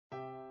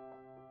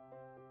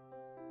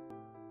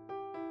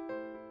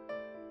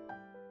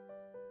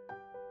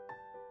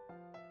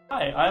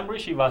Hi, I'm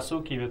Rishi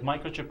Vasuki with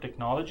Microchip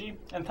Technology,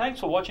 and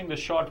thanks for watching this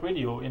short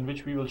video in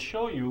which we will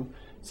show you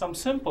some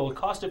simple,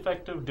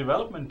 cost-effective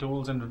development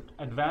tools and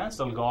advanced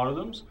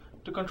algorithms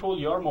to control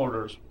your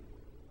motors.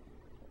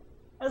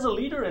 As a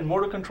leader in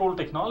motor control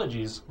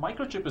technologies,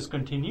 Microchip is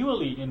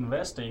continually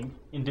investing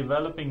in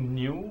developing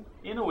new,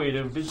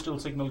 innovative digital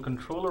signal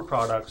controller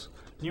products,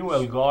 new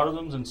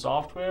algorithms and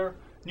software,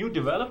 new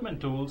development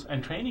tools,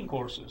 and training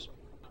courses.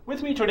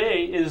 With me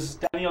today is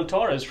Daniel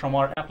Torres from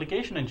our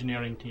application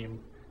engineering team.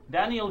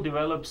 Daniel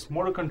develops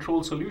motor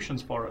control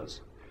solutions for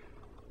us.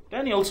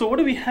 Daniel, so what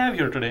do we have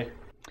here today?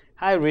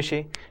 Hi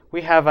Rishi,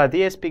 we have a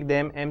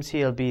dsPICDEM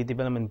MCLV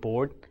development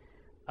board.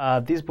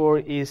 This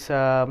board is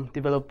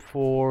developed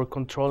for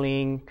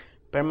controlling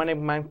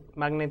permanent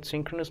magnet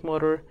synchronous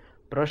motor,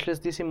 brushless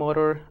DC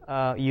motor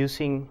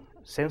using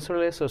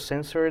sensorless or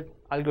censored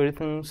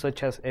algorithms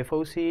such as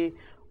FOC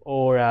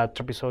or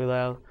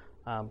trapezoidal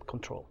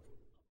control.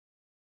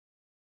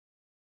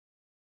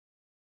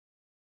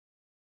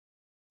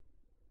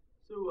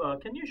 So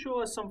can you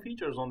show us some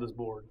features on this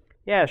board?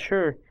 Yeah,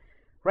 sure.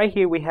 Right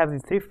here we have the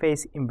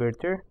three-phase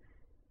inverter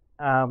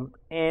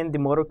and the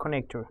motor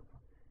connector.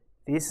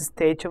 This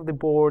stage of the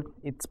board,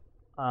 it's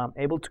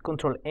able to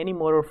control any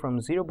motor from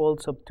 0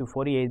 volts up to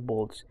 48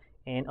 volts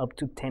and up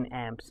to 10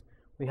 amps.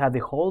 We have the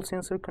whole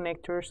sensor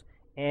connectors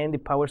and the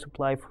power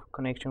supply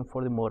connection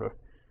for the motor.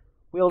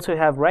 We also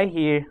have right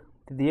here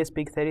the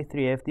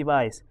dsPIC33F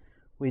device,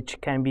 which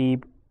can be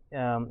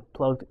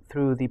plugged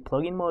through the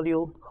plug-in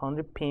module,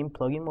 100-pin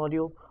plug-in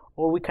module,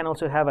 or we can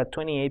also have a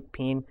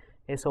 28-pin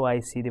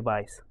SOIC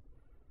device.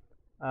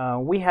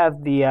 We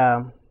have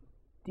the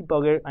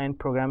debugger and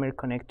programmer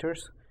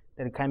connectors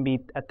that can be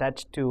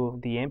attached to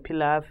the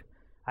MPLAB,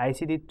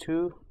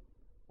 ICD2,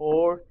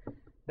 or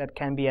that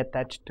can be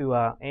attached to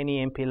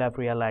any MPLAB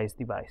realized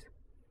device.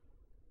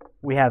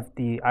 We have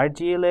the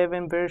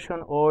RG11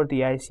 version or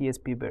the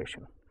ICSP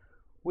version.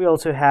 We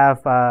also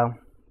have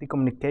the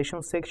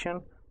communication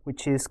section,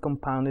 which is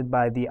compounded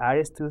by the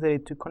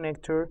RS-232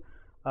 connector,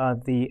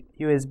 the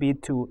USB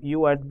to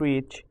UART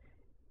bridge,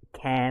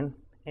 CAN,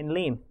 and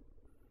LIN.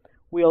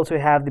 We also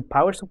have the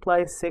power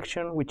supply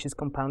section, which is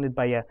compounded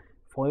by a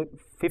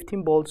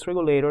 15 volts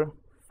regulator,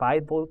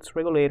 5 volts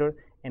regulator,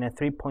 and a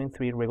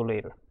 3.3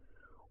 regulator.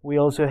 We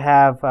also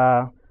have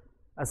a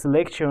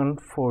selection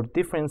for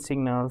different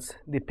signals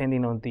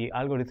depending on the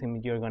algorithm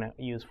you're going to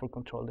use for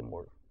control the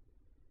motor.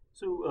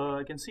 So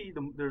I can see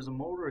there's a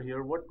motor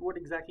here. What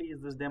exactly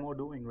is this demo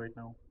doing right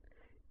now?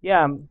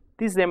 Yeah,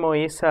 this demo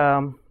is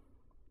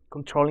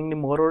controlling the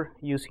motor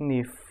using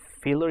the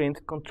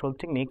field-oriented control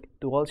technique,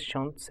 dual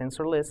shunt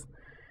sensorless,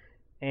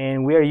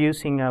 and we are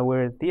using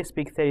our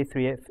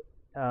dsPIC33F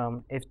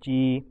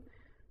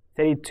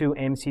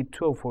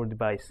FG32MC204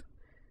 device.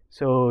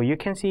 So you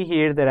can see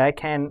here that I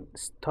can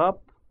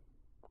stop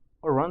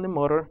or run the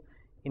motor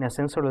in a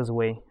sensorless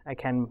way. I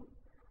can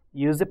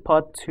use the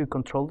pod to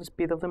control the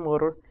speed of the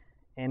motor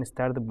and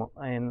start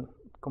and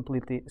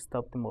completely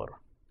stop the motor.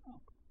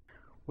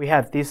 We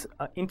have this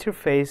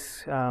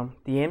interface,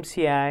 the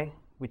MCI,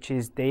 which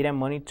is data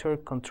monitor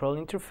control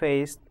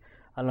interface,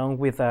 along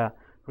with a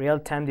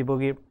real-time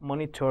debugger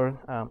monitor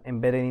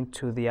embedded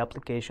into the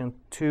application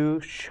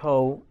to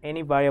show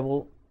any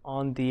variable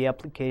on the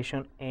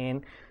application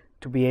and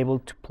to be able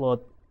to plot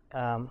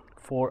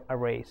 4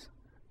 arrays.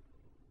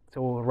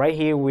 So right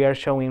here we are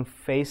showing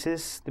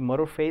phases, the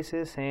motor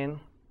phases, and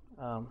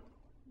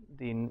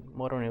the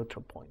motor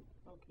neutral point.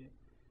 Okay.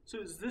 So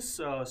is this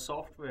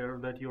software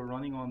that you're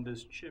running on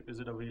this chip, is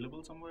it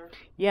available somewhere?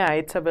 Yeah,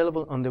 it's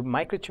available on the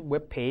Microchip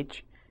web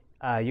page.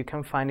 You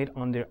can find it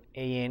under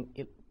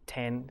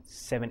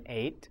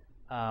AN1078.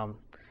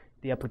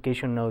 The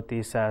application note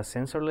is a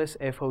sensorless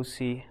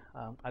FOC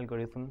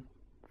algorithm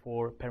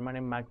for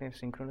permanent magnet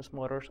synchronous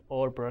motors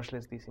or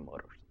brushless DC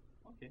motors.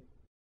 Okay.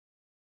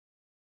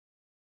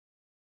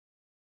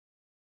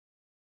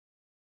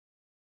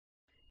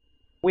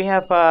 We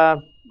have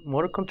a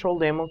motor control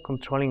demo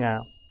controlling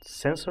a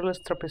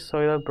sensorless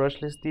trapezoidal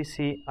brushless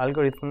DC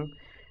algorithm,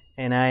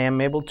 and I am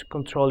able to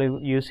control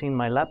it using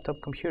my laptop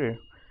computer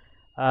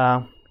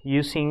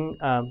using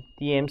the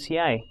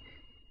MCI.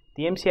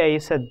 The MCI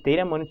is a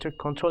data monitor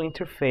control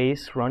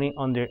interface running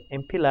under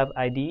MPLAB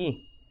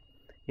IDE.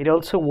 It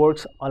also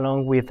works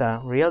along with a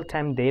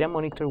real-time data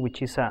monitor,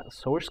 which is a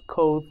source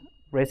code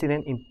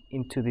resident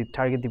into the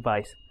target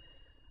device.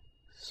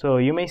 So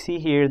you may see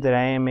here that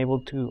I am able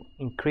to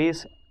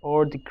increase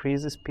or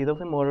decrease the speed of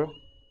the motor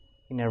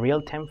in a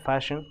real-time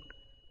fashion.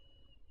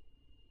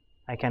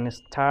 I can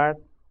start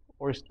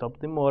or stop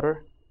the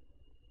motor.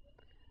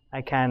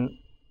 I can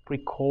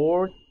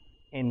record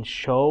and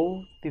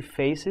show the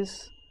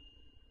phases.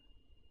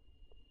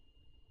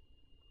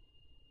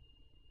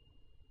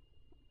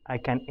 I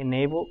can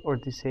enable or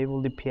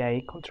disable the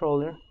PIE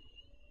controller,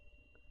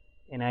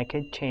 and I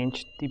can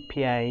change the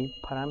PIE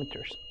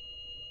parameters.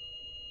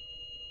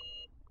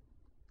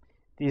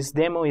 This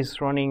demo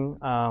is running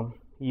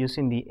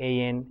using the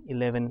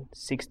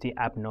AN1160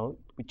 app node,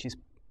 which is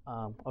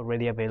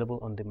already available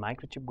on the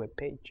Microchip web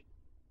page.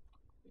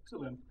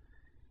 Excellent.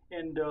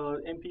 And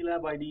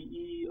MPLAB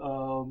IDE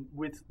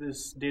with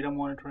this data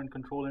monitor and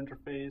control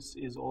interface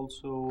is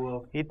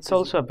also... it's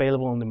also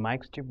available on the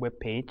Microchip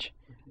webpage.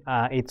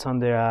 Okay. It's on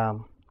the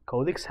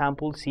code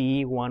example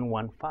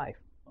CE115.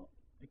 Oh,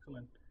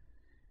 excellent.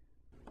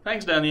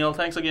 Thanks, Daniel.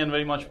 Thanks again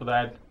very much for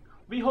that.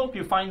 We hope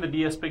you find the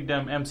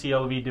dsPICDEM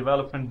MCLV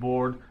development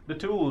board, the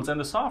tools, and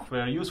the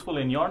software useful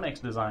in your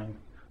next design.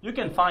 You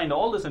can find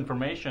all this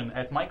information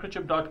at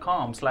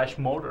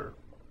microchip.com/motor.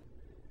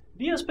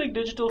 dsPIC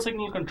digital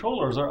signal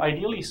controllers are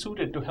ideally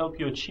suited to help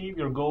you achieve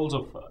your goals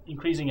of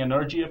increasing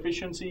energy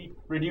efficiency,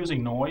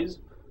 reducing noise,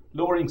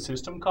 lowering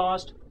system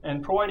cost,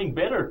 and providing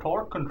better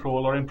torque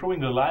control or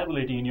improving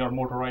reliability in your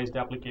motorized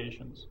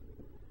applications.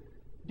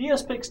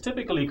 dsPICs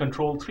typically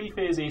control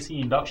three-phase AC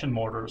induction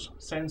motors,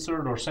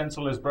 censored or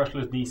sensorless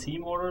brushless DC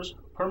motors,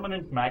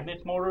 permanent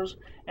magnet motors,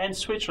 and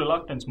switch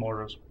reluctance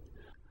motors.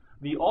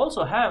 We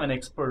also have an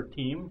expert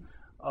team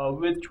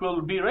which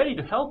will be ready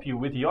to help you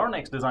with your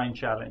next design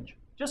challenge.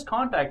 Just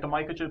contact a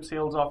Microchip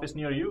sales office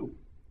near you.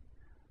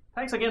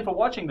 Thanks again for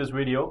watching this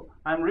video.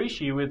 I'm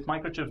Rishi with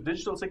Microchip's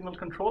Digital Signal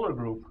Controller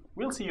Group.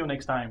 We'll see you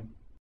next time.